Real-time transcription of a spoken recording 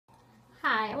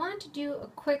Hi, I wanted to do a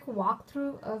quick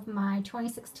walkthrough of my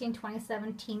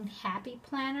 2016-2017 Happy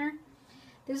Planner.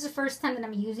 This is the first time that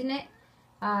I'm using it.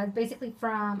 Basically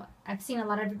I've seen a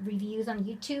lot of reviews on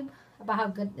YouTube about how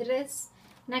good it is.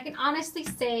 And I can honestly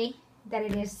say that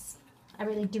it is. I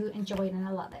really do enjoy it and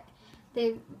I love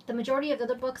it. The majority of the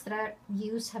other books that I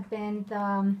use have been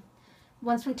the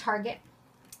ones from Target.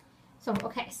 So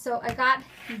I got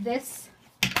this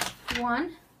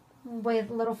one with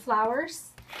little flowers.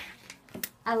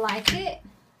 I like it.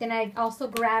 Then I also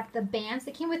grabbed the bands.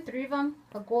 They came with 3 of them,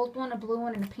 a gold one, a blue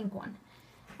one, and a pink one.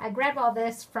 I grabbed all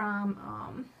this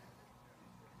from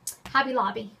Hobby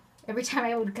Lobby every time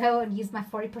I would go and use my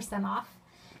 40% off.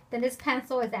 Then this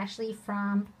pencil is actually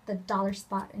from the dollar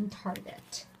spot in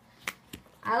Target.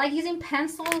 I like using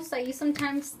pencils. I use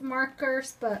sometimes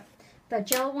markers, but the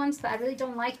gel ones, but I really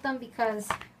don't like them because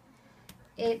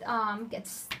it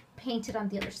gets painted on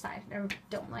the other side. I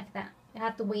don't like that. I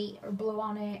have to wait or blow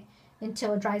on it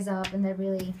until it dries up, and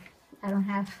I don't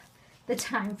have the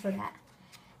time for that.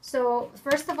 So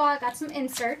first of all, I got some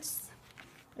inserts.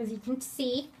 As you can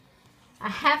see, I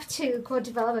have to go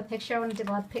develop a picture. I want to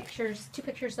develop pictures, 2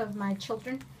 pictures of my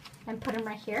children, and put them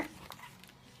right here.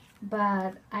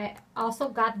 But I also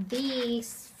got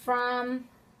these from,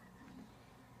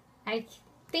 I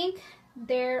think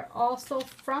they're also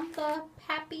from the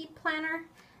Happy Planner,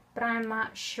 but I'm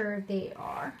not sure they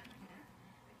are.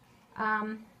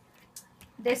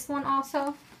 This one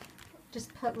also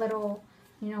just put little,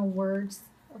 words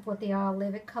of what they are: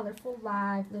 live a colorful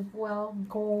life, live well,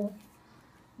 goal,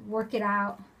 work it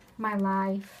out, my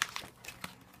life.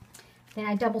 Then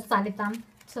I double-sided them,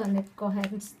 so I'm going to go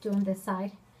ahead and do on this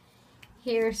side.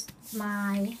 Here's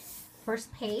my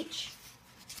first page,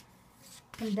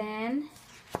 and then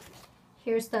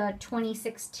here's the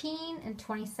 2016 and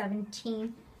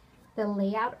 2017, the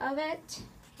layout of it.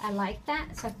 I like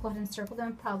that, so I'll go ahead and circle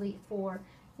them probably for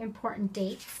important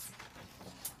dates.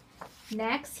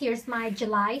 Next, here's my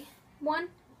July one.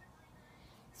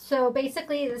 So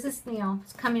basically, this is,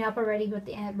 it's coming up already with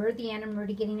the end. We're at the end, I'm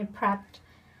already getting it prepped.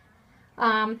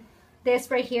 This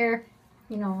right here,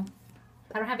 I don't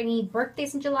have any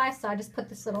birthdays in July, so I just put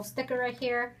this little sticker right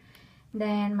here.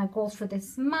 Then my goals for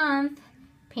this month: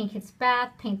 paint kids'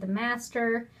 bath, paint the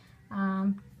master,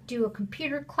 do a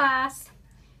computer class,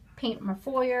 paint my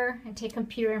foyer, and take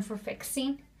computer in for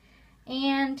fixing.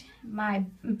 And my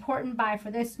important buy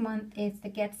for this month is to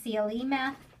get CLE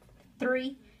Math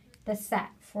 3, the set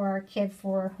for our kid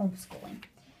for homeschooling.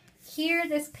 Here,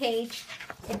 this page,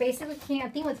 it basically came, I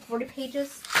think, with 40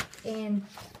 pages in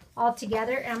all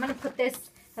together. And I'm going to put this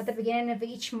at the beginning of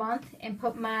each month and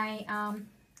put my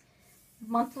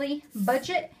monthly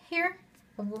budget here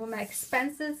of what my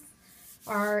expenses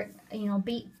are, going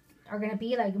to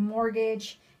be, like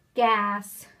mortgage,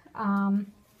 gas,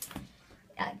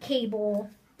 cable,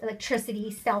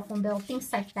 electricity, cell phone bill,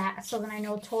 things like that. So then I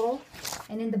know total.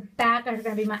 And in the back are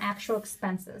going to be my actual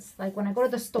expenses. Like when I go to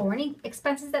the store, any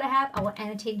expenses that I have, I will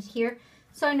annotate it here,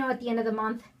 so I know at the end of the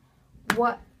month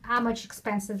how much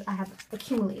expenses I have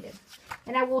accumulated.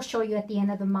 And I will show you at the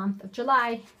end of the month of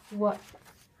July what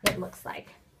it looks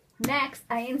like. Next,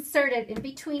 I inserted in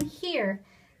between here,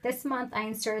 this month I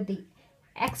inserted the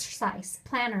exercise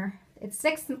planner. It's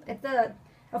a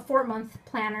 4-month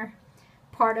planner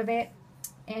part of it,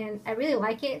 and I really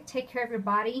like it. Take care of your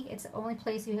body. It's the only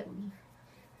place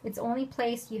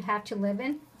you have to live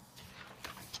in.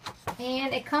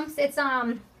 And it's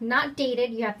not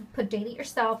dated. You have to put date it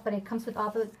yourself, but it comes with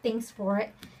all the things for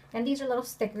it. And these are little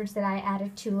stickers that I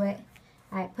added to it.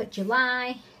 I put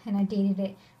July and I dated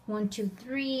it 1, 2,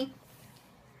 3.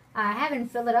 I haven't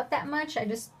filled it up that much. I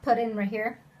just put in right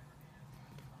here.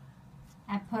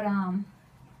 I put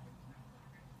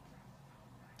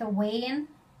the weigh-in.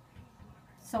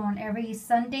 So on every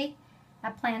Sunday,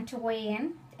 I plan to weigh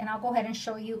in, and I'll go ahead and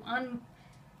show you on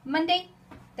Monday,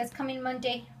 that's coming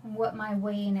Monday, what my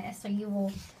weigh-in is, so you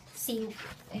will see,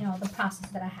 the process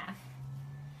that I have.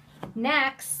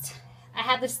 Next, I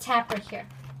have this tab right here.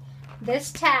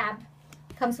 This tab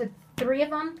comes with 3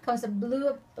 of them. It comes with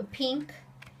blue, a pink,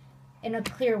 and a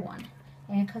clear one.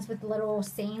 And it comes with little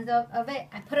sayings of it.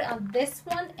 I put it on this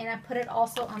one, and I put it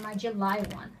also on my July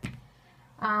one.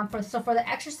 So for the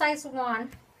exercise one,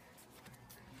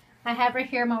 I have right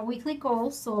here my weekly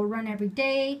goals. So run every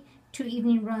day, 2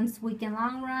 evening runs, weekend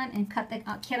long run, and cut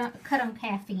on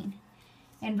caffeine.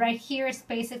 And right here is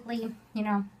basically,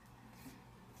 I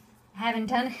haven't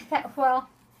done it that well,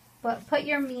 but put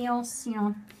your meals,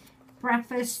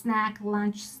 breakfast, snack,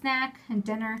 lunch, snack, and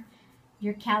dinner,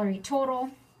 your calorie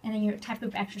total, and then your type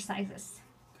of exercises.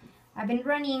 I've been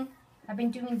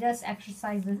doing this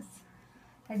exercises,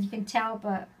 as you can tell,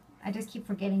 but I just keep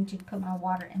forgetting to put my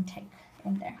water intake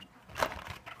in there.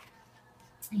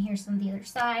 And here's on the other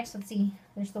side. So let's see,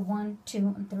 there's the 1, 2,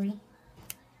 and 3.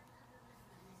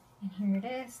 And here it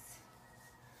is,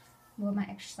 what my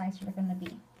exercises are going to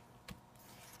be.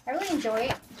 I really enjoy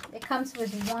it. It comes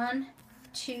with 1,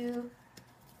 2,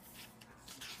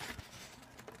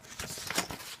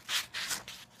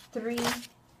 3,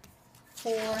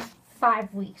 4,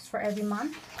 5 weeks for every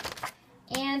month.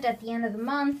 And at the end of the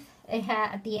month,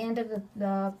 at the end of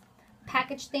the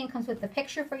package thing comes with a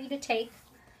picture for you to take.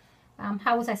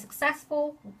 How was I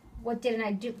successful? What didn't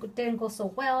I do? What didn't go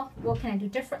so well? What can I do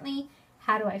differently?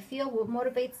 How do I feel? What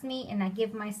motivates me? And I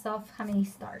give myself how many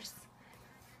stars.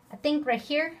 I think right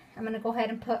here, I'm going to go ahead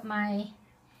and put my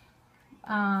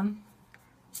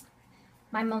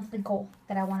my monthly goal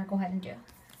that I want to go ahead and do.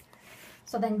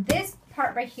 So then this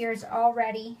part right here is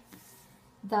already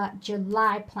the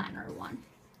July planner one.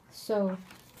 So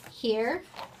here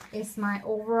is my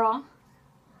overall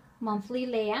monthly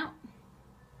layout.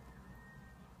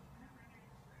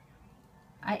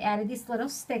 I added these little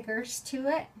stickers to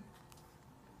it.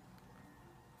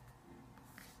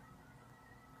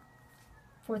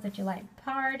 4th of July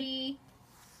party,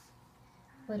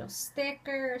 little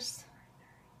stickers.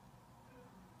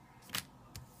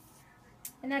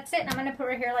 And that's it. And I'm going to put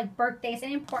right here like birthdays,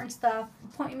 any important stuff,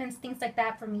 appointments, things like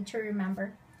that for me to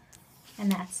remember.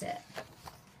 And that's it.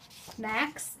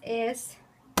 Next is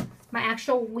my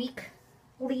actual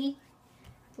weekly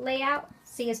layout.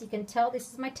 See, as you can tell,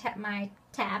 this is my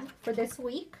tab for this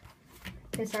week.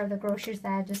 These are the groceries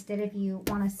that I just did. If you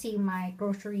want to see my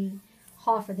grocery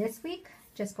haul for this week,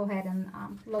 just go ahead and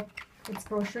look. It's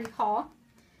grocery haul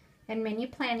and menu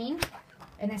planning.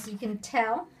 And as you can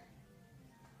tell,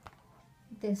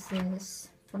 this is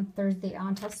from Thursday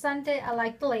on till Sunday. I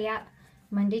like the layout.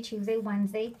 Monday, Tuesday,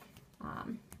 Wednesday,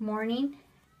 morning,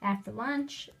 after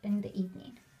lunch, and the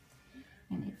evening.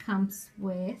 And it comes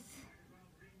with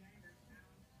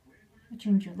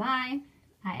June, July.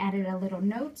 I added a little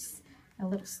notes, a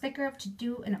little sticker of to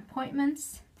do and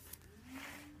appointments.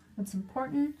 What's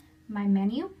important, my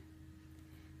menu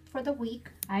for the week.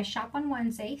 I shop on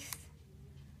Wednesdays.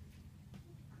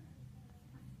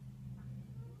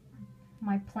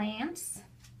 My plans.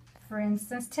 For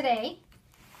instance, today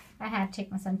I had to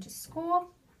take my son to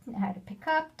school. I had to pick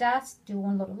up, dust, do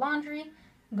one load of laundry,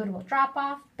 go to a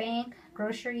drop-off, bank,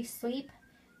 grocery, sleep,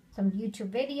 some YouTube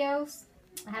videos.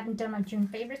 I haven't done my June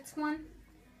favorites one.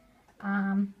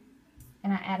 And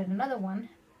I added another one.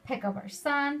 Pick up our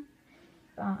son,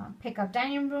 pick up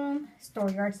dining room, store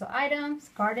yard sale items,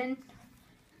 garden,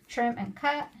 trim and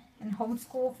cut, and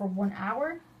homeschool for 1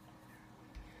 hour.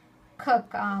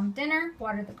 Cook dinner,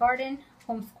 water the garden,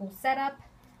 homeschool setup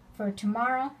for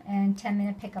tomorrow, and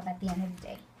 10-minute pickup at the end of the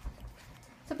day.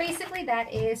 So basically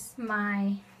that is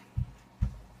my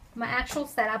actual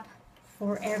setup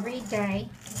for every day.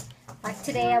 Like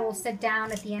today I will sit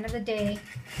down at the end of the day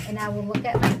and I will look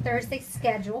at my Thursday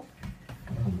schedule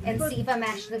and see if I'm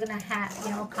actually going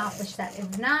to accomplish that.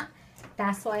 If not,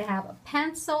 that's why I have a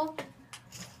pencil.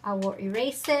 I will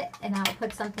erase it and I'll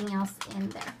put something else in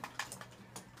there.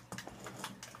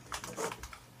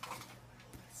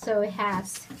 So it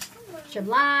has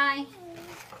July.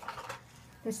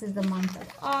 This is the month of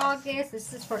August.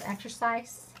 This is for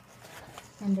exercise.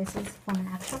 And this is from an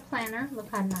actual planner.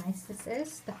 Look how nice this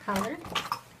is, the color.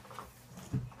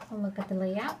 And look at the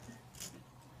layout.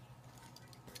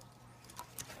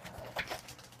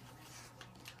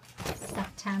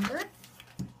 September.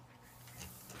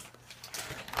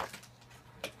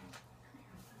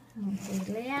 Let's see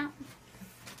the layout.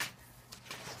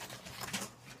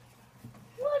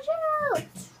 Watch out!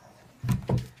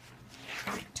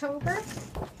 October.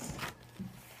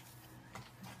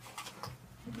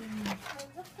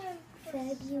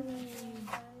 February.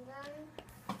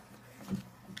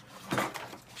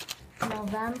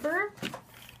 November.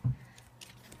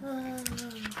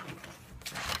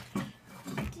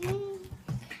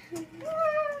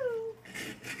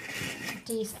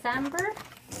 December.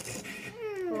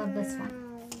 Love this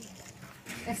one.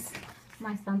 It's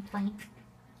my son playing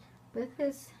with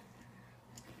his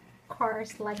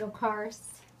cars, Lego cars.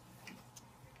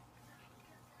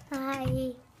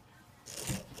 Hi.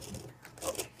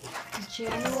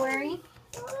 January.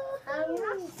 I'm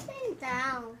not sitting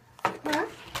down. Huh?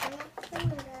 I'm not sitting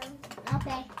down.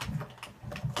 Okay.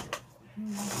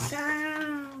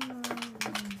 Down.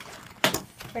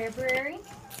 February.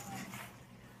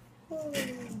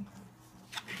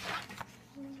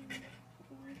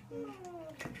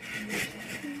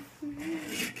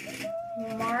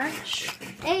 March.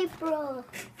 April.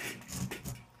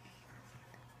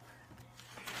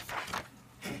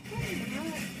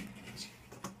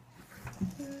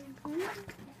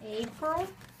 April.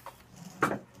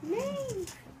 May.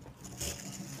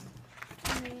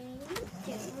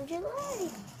 June, July.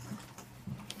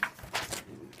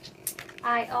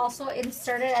 I also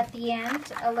inserted at the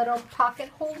end a little pocket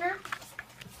holder.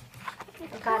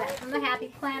 I got it from the Happy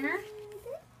Planner.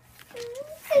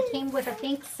 It came with, I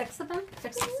think, 6 of them,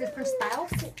 6 different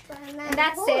styles, and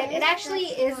that's it. It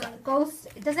actually goes.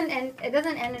 It doesn't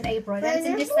end in April. It ends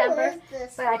in December.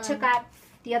 But I took out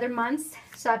the other months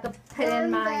so I could put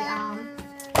in my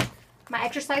my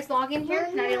exercise log in here,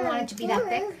 and I didn't want it to be that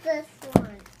thick.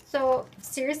 So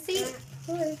seriously,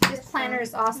 this planner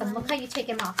is awesome. Look how you take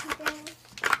them off.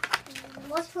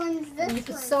 Which one's this one? You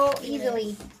can so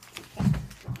easily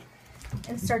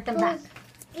insert them back.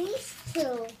 These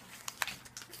two.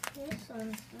 This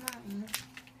one's mine.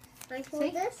 Like for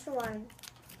this one.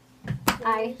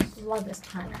 I love this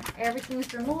planner.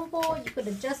 Everything's removable. You could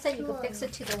adjust it. You could fix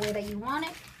it to the way that you want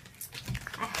it.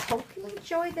 I hope you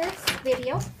enjoy this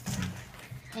video.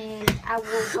 And I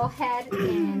will go ahead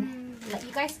and let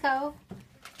you guys go.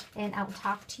 And I will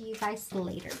talk to you guys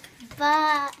later.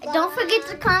 Bye. Don't forget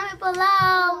to comment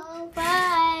below.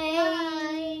 Bye.